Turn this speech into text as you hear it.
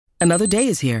Another day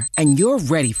is here, and you're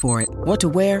ready for it. What to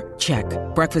wear? Check.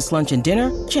 Breakfast, lunch, and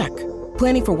dinner? Check.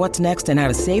 Planning for what's next and how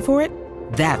to save for it?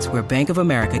 That's where Bank of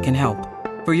America can help.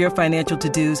 For your financial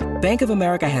to-dos, Bank of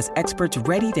America has experts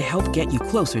ready to help get you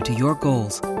closer to your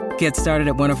goals. Get started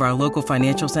at one of our local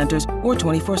financial centers or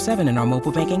 24/7 in our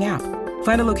mobile banking app.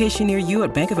 Find a location near you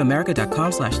at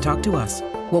bankofamerica.com/talktous.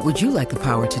 What would you like the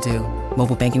power to do?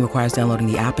 Mobile banking requires downloading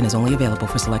the app and is only available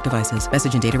for select devices.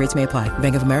 Message and data rates may apply.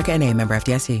 Bank of America N.A., member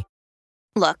FDIC.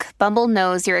 Look, Bumble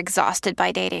knows you're exhausted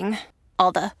by dating.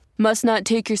 All the must not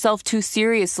take yourself too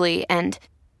seriously and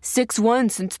 6'1"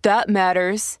 since that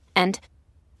matters. And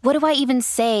what do I even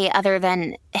say other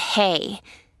than hey?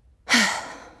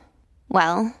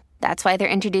 Well, that's why they're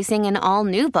introducing an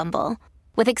all-new Bumble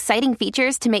with exciting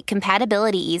features to make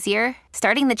compatibility easier,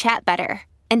 starting the chat better,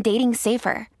 and dating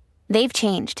safer. They've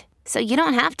changed, so you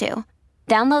don't have to.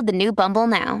 Download the new Bumble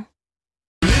now.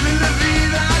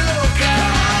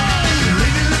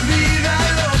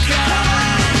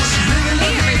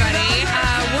 Hey, everybody.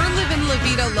 We're living La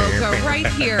Vida Loca right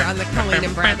here on the Colleen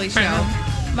and Bradley Show.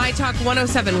 My Talk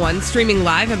 1071, streaming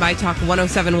live at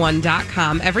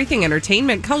mytalk1071.com. Everything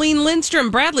Entertainment. Colleen Lindstrom,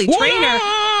 Bradley Trainer.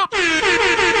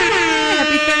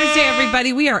 Happy Thursday,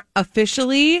 everybody. We are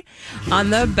officially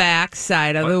on the back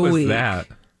side of the week. What was that?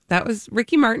 That was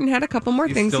Ricky Martin had a couple more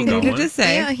things he needed to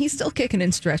say. Yeah, he's still kicking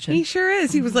and stretching. He sure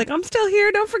is. He was like, I'm still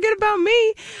here. Don't forget about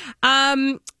me.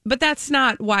 But that's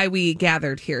not why we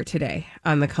gathered here today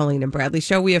on the Colleen and Bradley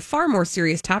Show. We have far more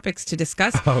serious topics to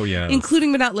discuss. Oh, yeah.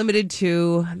 Including but not limited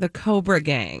to the Cobra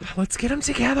Gang. Let's get them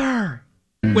together.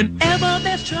 Whenever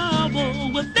there's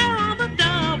trouble, we're there on the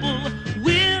double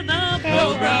with the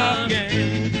Cobra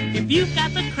Gang. If you've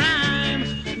got the crime,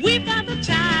 we've got the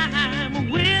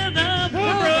time with the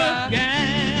Cobra Gang.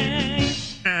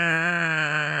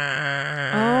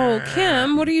 Oh,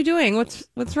 Kim, what are you doing?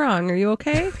 What's wrong? Are you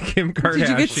okay? Kim Kardashian. Did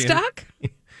you get stuck?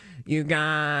 You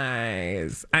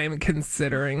guys, I'm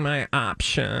considering my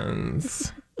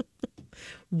options.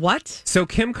 What? So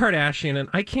Kim Kardashian, and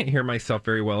I can't hear myself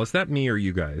very well. Is that me or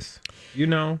you guys? You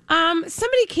know?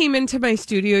 Somebody came into my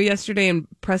studio yesterday and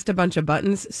pressed a bunch of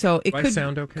buttons, so it Do I could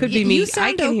sound okay? could be me. You sound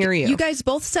I can okay. hear you. You guys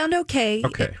both sound okay.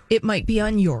 Okay. It might be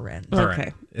on your end. All Okay.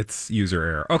 right. It's user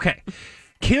error. Okay.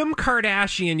 Kim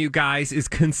Kardashian, you guys, is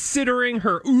considering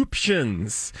her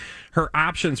options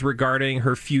regarding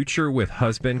her future with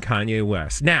husband Kanye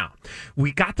West. Now,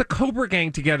 we got the Cobra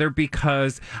Gang together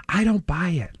because I don't buy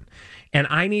it. And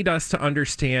I need us to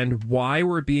understand why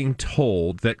we're being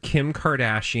told that Kim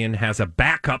Kardashian has a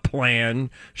backup plan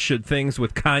should things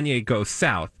with Kanye go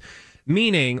south.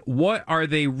 Meaning, what are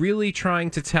they really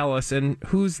trying to tell us, and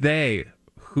who's they?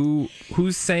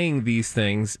 Who's saying these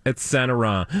things,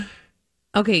 etc.?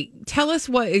 Okay, tell us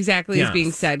what exactly is Yes.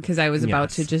 being said, because I was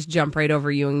about to just jump right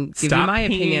over you and give Stop you my peeing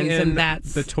opinions, in and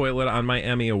that's the toilet on my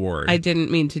Emmy Award. I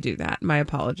didn't mean to do that. My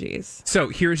apologies. So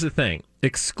here's the thing.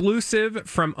 Exclusive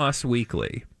from Us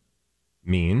Weekly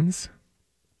means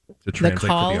to The translate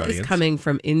call for the is audience. coming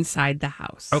from inside the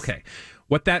house. Okay.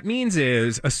 What that means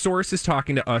is a source is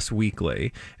talking to Us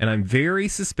Weekly, and I'm very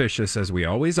suspicious, as we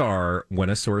always are, when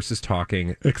a source is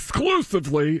talking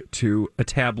exclusively to a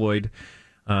tabloid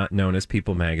known as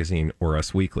People Magazine or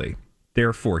Us Weekly.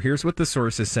 Therefore, here's what the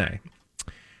sources say.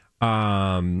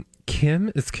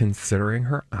 Kim is considering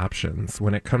her options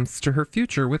when it comes to her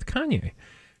future with Kanye.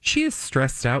 She is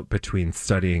stressed out between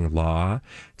studying law,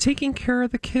 taking care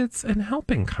of the kids, and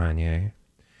helping Kanye.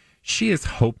 She is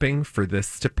hoping for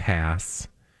this to pass.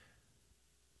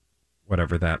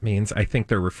 Whatever that means. I think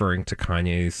they're referring to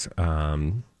Kanye's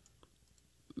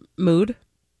Mood?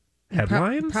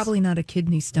 headlines. Probably not a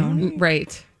kidney stone.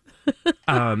 Right.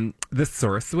 The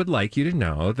source would like you to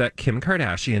know that Kim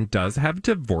Kardashian does have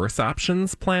divorce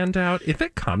options planned out if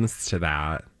it comes to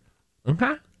that.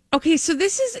 Okay. Okay, so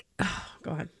this is...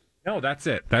 go ahead. No, that's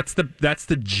it. That's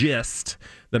the gist,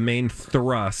 the main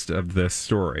thrust of this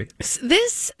story.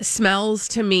 This smells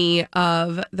to me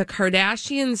of the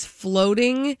Kardashians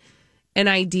floating an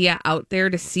idea out there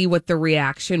to see what the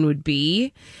reaction would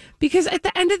be. Because at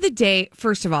the end of the day,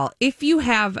 first of all, if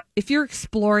you're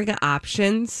exploring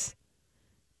options,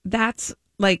 that's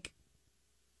like,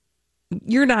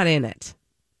 you're not in it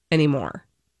anymore.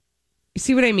 You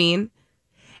see what I mean?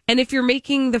 And if you're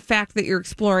making the fact that you're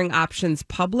exploring options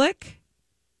public,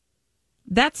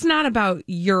 that's not about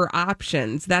your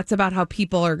options. That's about how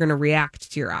people are going to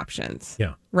react to your options.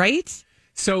 Yeah. Right?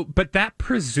 So, but that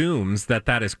presumes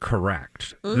that is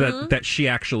correct, that she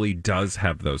actually does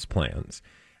have those plans.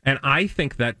 And I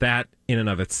think that in and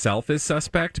of itself is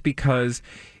suspect, because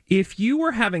If you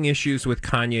were having issues with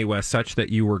Kanye West such that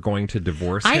you were going to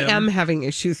divorce him. I am having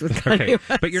issues with Kanye Okay,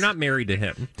 West. but you're not married to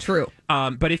him. True.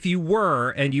 But if you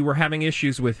were and you were having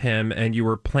issues with him and you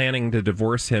were planning to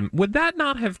divorce him, would that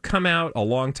not have come out a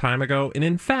long time ago? And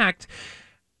in fact,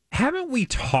 haven't we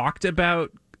talked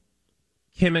about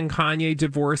Kim and Kanye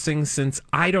divorcing since,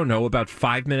 I don't know, about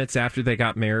 5 minutes after they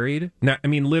got married? No, I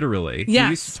mean, literally. Yes. We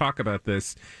used to talk about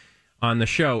this on the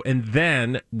show. And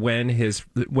then when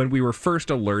we were first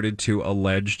alerted to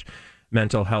alleged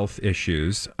mental health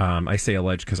issues, I say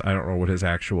alleged because I don't know what his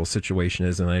actual situation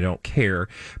is and I don't care,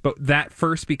 but that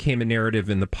first became a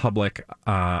narrative in the public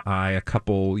eye a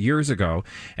couple years ago,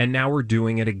 and now we're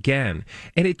doing it again.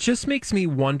 And it just makes me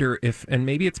wonder if, and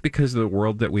maybe it's because of the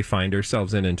world that we find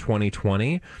ourselves in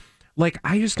 2020, like,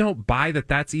 I just don't buy that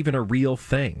that's even a real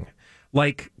thing.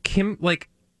 Like, Kim, like,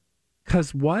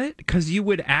 because what? Because you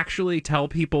would actually tell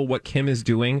people what Kim is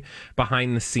doing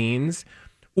behind the scenes?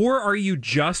 Or are you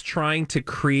just trying to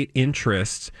create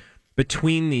interest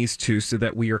between these two so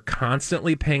that we are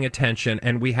constantly paying attention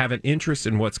and we have an interest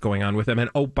in what's going on with them? And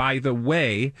oh, by the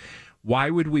way, why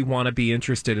would we want to be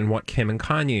interested in what Kim and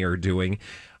Kanye are doing,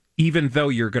 even though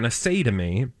you're going to say to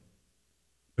me,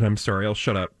 and I'm sorry, I'll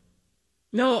shut up.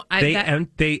 No,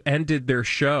 they ended their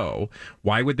show.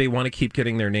 Why would they want to keep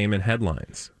getting their name in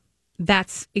headlines?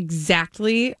 That's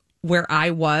exactly where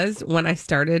I was when I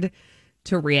started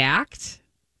to react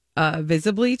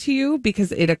visibly to you,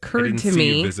 because it occurred to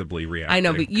me. You visibly reacting. I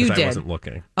know, but you did. I wasn't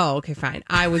looking. Oh, okay, fine.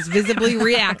 I was visibly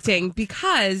reacting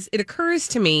because it occurs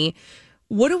to me,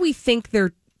 what do we think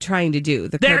they're trying to do?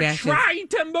 They're Kardashians? trying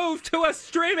to move to a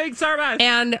streaming service.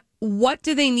 And what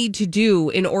do they need to do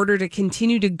in order to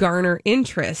continue to garner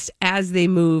interest as they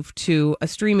move to a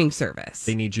streaming service?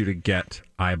 They need you to get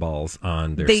eyeballs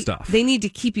on their stuff. They need to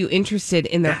keep you interested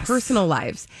in their personal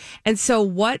lives. And so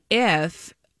what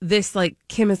if this, like,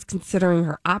 Kim is considering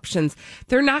her options,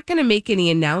 they're not going to make any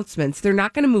announcements. They're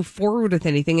not going to move forward with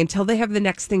anything until they have the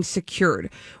next thing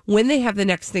secured. When they have the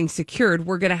next thing secured,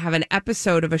 we're going to have an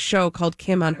episode of a show called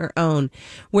Kim on Her Own,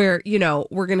 where, you know,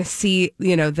 we're going to see,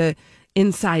 you know, the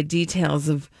inside details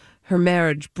of her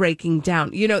marriage breaking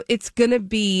down. You know, it's going to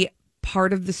be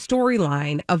part of the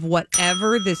storyline of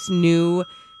whatever this new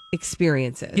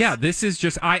experience is. Yeah, this is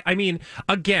just, I mean,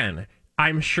 again,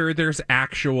 I'm sure there's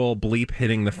actual bleep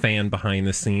hitting the fan behind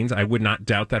the scenes. I would not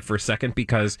doubt that for a second,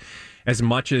 because as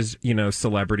much as, you know,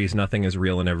 celebrities, nothing is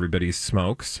real and everybody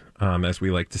smokes, as we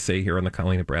like to say here on the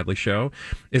Colleen and Bradley show,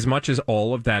 as much as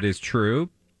all of that is true,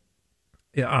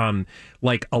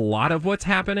 like, a lot of what's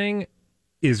happening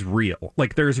is real.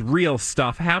 Like, there's real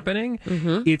stuff happening.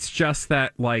 Mm-hmm. It's just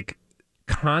that, like,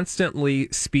 constantly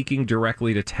speaking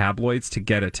directly to tabloids to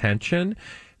get attention,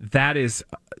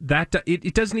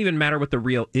 it doesn't even matter what the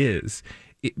real is,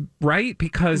 right?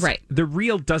 Because the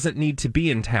real doesn't need to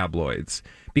be in tabloids,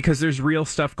 because there's real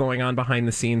stuff going on behind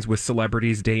the scenes with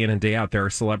celebrities day in and day out. There are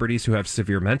celebrities who have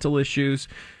severe mental issues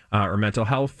or mental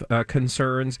health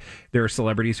concerns. There are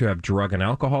celebrities who have drug and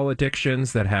alcohol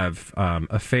addictions, that have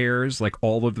affairs. Like,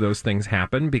 all of those things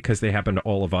happen because they happen to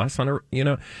all of us on a, you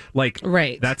know, like,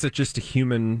 that's just a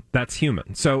human. That's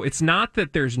human. So it's not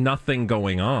that there's nothing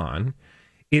going on.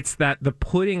 It's that the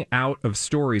putting out of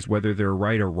stories, whether they're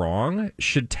right or wrong,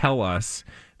 should tell us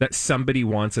that somebody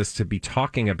wants us to be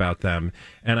talking about them.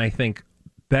 And I think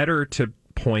better to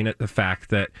point at the fact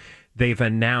that they've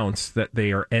announced that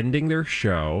they are ending their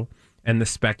show, and the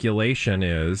speculation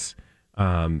is,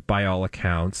 by all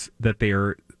accounts, that they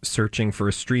are searching for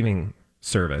a streaming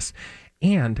service.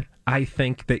 And I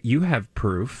think that you have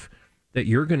proof that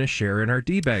you're going to share in our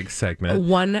D-Bag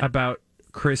segment about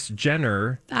Kris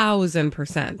Jenner.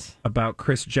 1,000%. About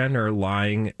Kris Jenner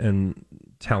lying and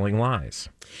telling lies.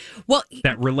 Well,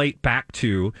 that relate back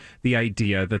to the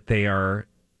idea that they are,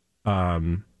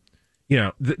 you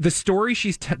know, the story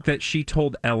that she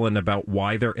told Ellen about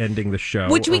why they're ending the show,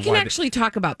 which we can actually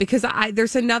talk about, because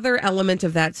there's another element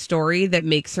of that story that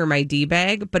makes her my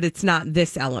D-bag, but it's not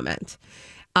this element.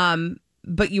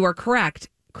 But you are correct.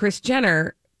 Kris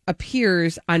Jenner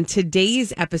appears on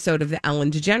today's episode of the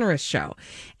Ellen DeGeneres show,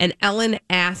 and Ellen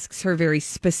asks her very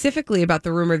specifically about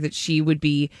the rumor that she would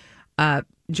be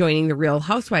joining the Real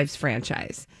Housewives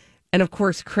franchise. And of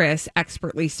course, Kris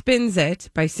expertly spins it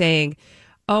by saying,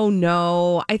 "Oh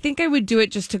no, I think I would do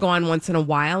it just to go on once in a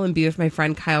while and be with my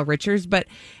friend Kyle Richards. But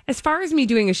as far as me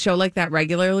doing a show like that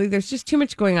regularly, there's just too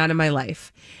much going on in my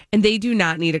life. And they do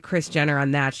not need a Kris Jenner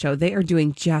on that show. They are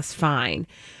doing just fine."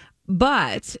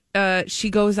 But she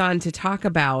goes on to talk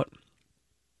about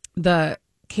the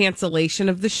cancellation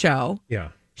of the show. Yeah.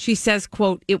 She says,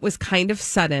 quote, "It was kind of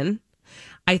sudden.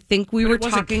 I think we were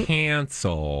talking."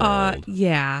 Canceled.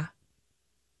 Yeah.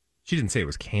 She didn't say it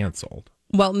was canceled.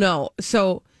 Well, no.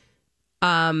 So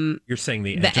You're saying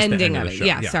the ending end of the it. show.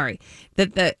 Yeah, sorry.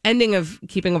 That the ending of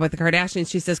Keeping Up with the Kardashians,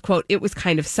 she says, quote, "It was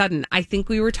kind of sudden. I think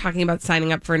we were talking about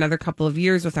signing up for another couple of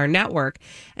years with our network,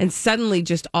 and suddenly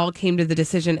just all came to the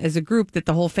decision as a group that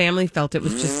the whole family felt it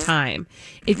was just time.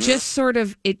 It just sort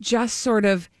of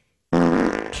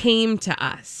came to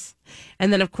us."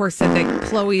 And then, of course, said that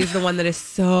Chloe is the one that is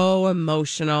so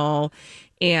emotional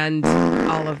and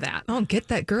all of that. Oh, get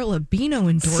that girl a Beano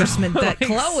endorsement. So, that like,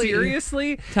 Chloe.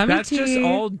 Seriously? Tummy That's just tea.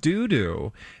 all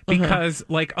doo-doo. Because,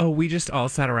 like, we just all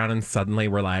sat around and suddenly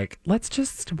we're like, let's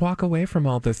just walk away from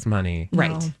all this money.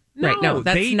 Right. Right. No,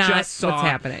 that's they not just saw, what's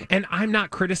happening. And I'm not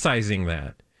criticizing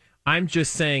that. I'm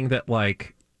just saying that,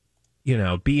 like,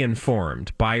 be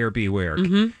informed, buyer beware.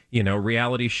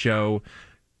 Reality show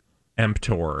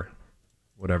emptor,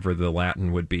 whatever the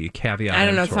Latin would be, caveat I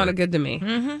don't know. It emptor. sounded good to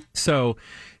me. So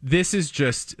this is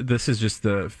just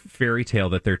the fairy tale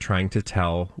that they're trying to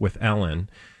tell with Ellen.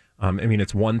 I mean,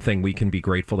 it's one thing we can be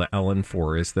grateful to Ellen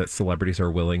for is that celebrities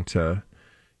are willing to,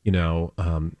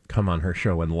 come on her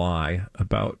show and lie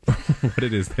about what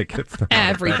it is that gets them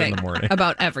out of bed Everything. in the morning.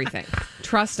 About everything.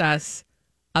 Trust us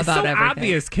It's about so everything.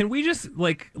 obvious. Can we just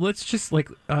let's just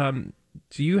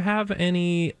do you have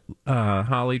any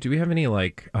Holly, do we have any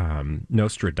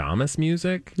Nostradamus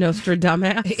music?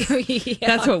 Nostradamus. Yeah,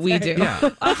 That's what we do. Yeah.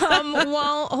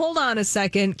 Well, hold on a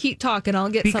second. Keep talking. I'll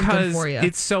get something Because for you.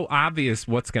 it's so obvious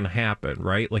what's going to happen,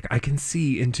 right? Like, I can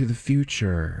see into the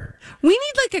future. We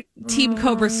need like a Team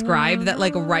Cobra scribe that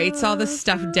like writes all this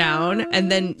stuff down and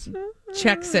then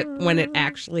checks it when it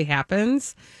actually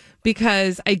happens.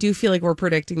 Because I do feel like we're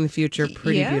predicting the future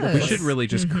pretty Yes. beautifully. We should really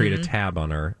just create a tab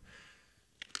on our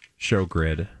show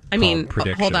grid. I mean, called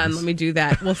hold on, let me do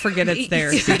that. We'll forget it's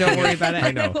there, so don't worry about it.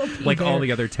 I know, like all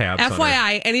the other tabs. on our-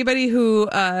 FYI, anybody who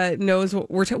knows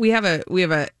what we have a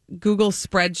Google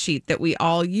spreadsheet that we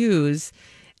all use,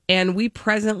 and we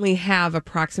presently have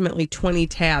approximately 20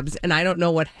 tabs, and I don't know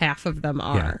what half of them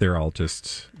are. Yeah, they're all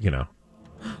just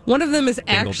One of them is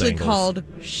Dingle actually dangles. called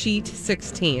Sheet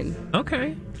 16,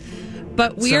 okay.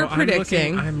 but we So are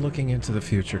predicting. I'm looking into the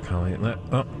future, Colleen.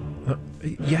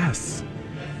 Yes.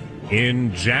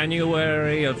 In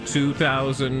January of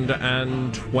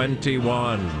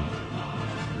 2021,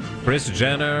 Kris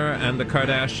Jenner and the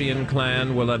Kardashian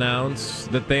clan will announce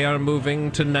that they are moving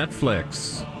to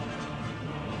Netflix.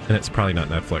 And it's probably not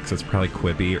Netflix, it's probably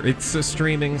Quibi. It's a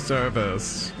streaming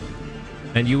service.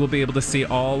 And you will be able to see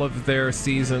all of their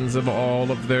seasons of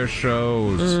all of their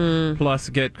shows. Plus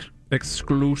get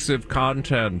exclusive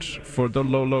content for the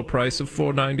low, low price of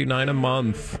 $4.99 a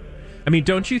month. I mean,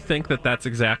 don't you think that that's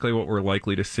exactly what we're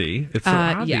likely to see? It's so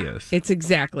obvious. Yeah, it's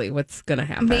exactly what's going to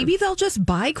happen. Maybe they'll just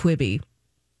buy Quibi.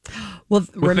 Well,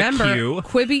 remember, a Q?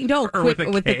 Quibi, no, Or with a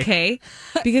with a K? K,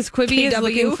 because Quibi is KW.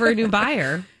 looking for a new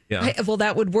buyer. Yeah. Well,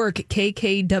 that would work.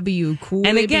 KKW. Quibi.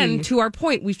 And again, to our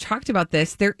point, we've talked about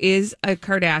this. There is a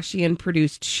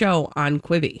Kardashian-produced show on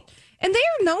Quibi. And they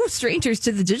are no strangers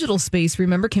to the digital space.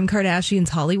 Remember Kim Kardashian's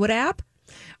Hollywood app?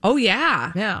 Oh,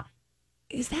 yeah. Yeah.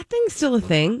 Is that thing still a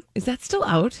thing? Is that still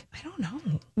out? I don't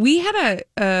know. We had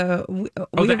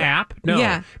the app? No.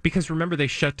 Yeah. Because remember, they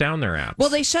shut down their apps. Well,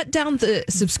 they shut down the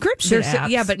subscription apps.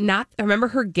 Yeah, but not. Remember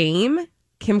her game,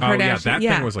 Kim Oh, Kardashian? yeah,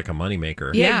 that thing was like a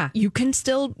moneymaker. Yeah. You can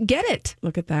still get it.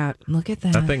 Look at that. Look at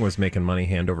that. That thing was making money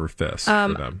hand over fist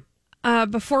for them.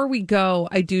 Before we go,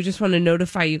 I do just want to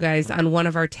notify you guys on one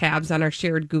of our tabs on our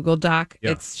shared Google Doc.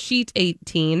 Yeah. It's sheet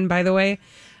 18, by the way.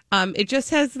 It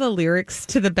just has the lyrics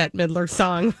to the Bette Midler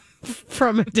song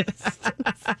From a Distance.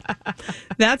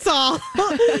 That's all.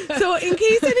 So in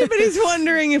case anybody's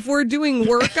wondering if we're doing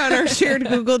work on our shared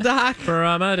Google Doc,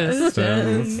 From a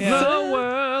distance, the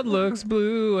world looks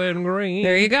blue and green.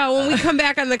 there you go. When we come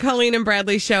back on the Colleen and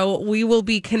Bradley show, we will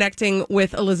be connecting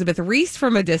with Elizabeth Reese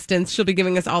from a distance. She'll be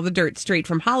giving us all the dirt straight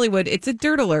from Hollywood. It's a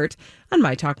Dirt Alert on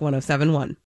My Talk 1071.